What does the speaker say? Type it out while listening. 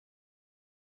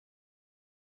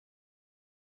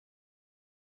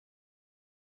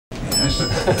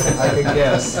I could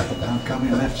guess. How come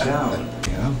he left you out?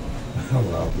 Yeah? Oh,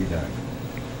 well, we don't.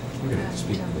 We're going to have to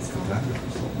speak with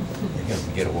photographers. They got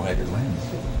to get a wider lens.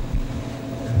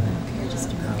 Okay,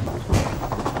 just a minute.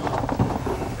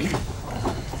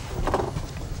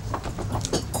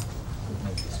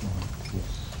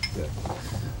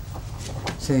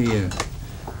 Say,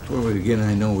 before we begin,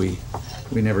 I know we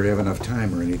never have enough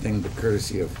time or anything, but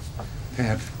courtesy of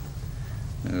Pat,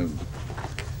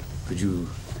 could you,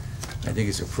 I think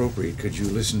it's appropriate, could you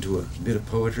listen to a bit of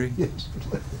poetry? Yes.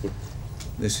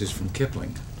 This is from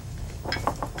Kipling.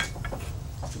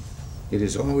 It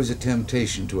is always a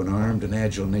temptation to an armed and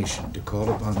agile nation to call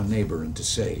upon a neighbor and to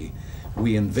say,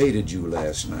 "We invaded you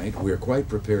last night. We're quite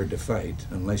prepared to fight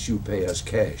unless you pay us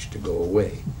cash to go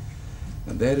away."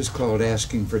 And that is called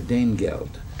asking for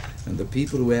Danegeld. And the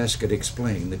people who ask it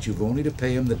explain that you've only to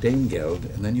pay them the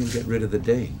Danegeld and then you'll get rid of the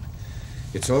Dane.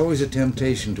 It's always a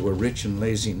temptation to a rich and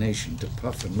lazy nation to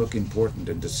puff and look important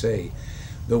and to say,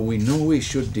 "Though we know we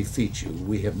should defeat you,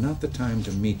 we have not the time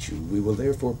to meet you. We will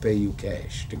therefore pay you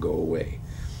cash to go away."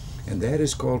 And that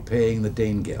is called paying the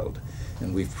Danegeld.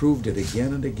 And we've proved it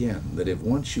again and again that if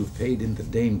once you've paid in the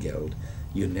Danegeld,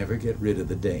 you never get rid of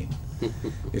the Dane.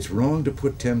 It's wrong to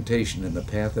put temptation in the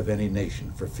path of any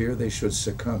nation for fear they should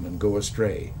succumb and go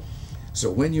astray.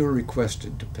 So when you are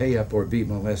requested to pay up or be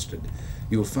molested,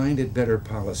 you'll find it better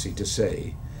policy to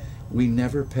say, "We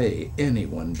never pay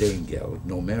anyone Danegeld,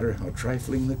 no matter how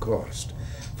trifling the cost,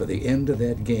 for the end of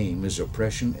that game is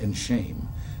oppression and shame,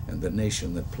 and the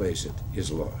nation that plays it is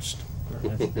lost."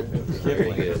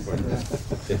 Very good.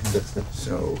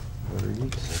 So,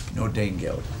 no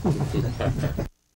Danegeld.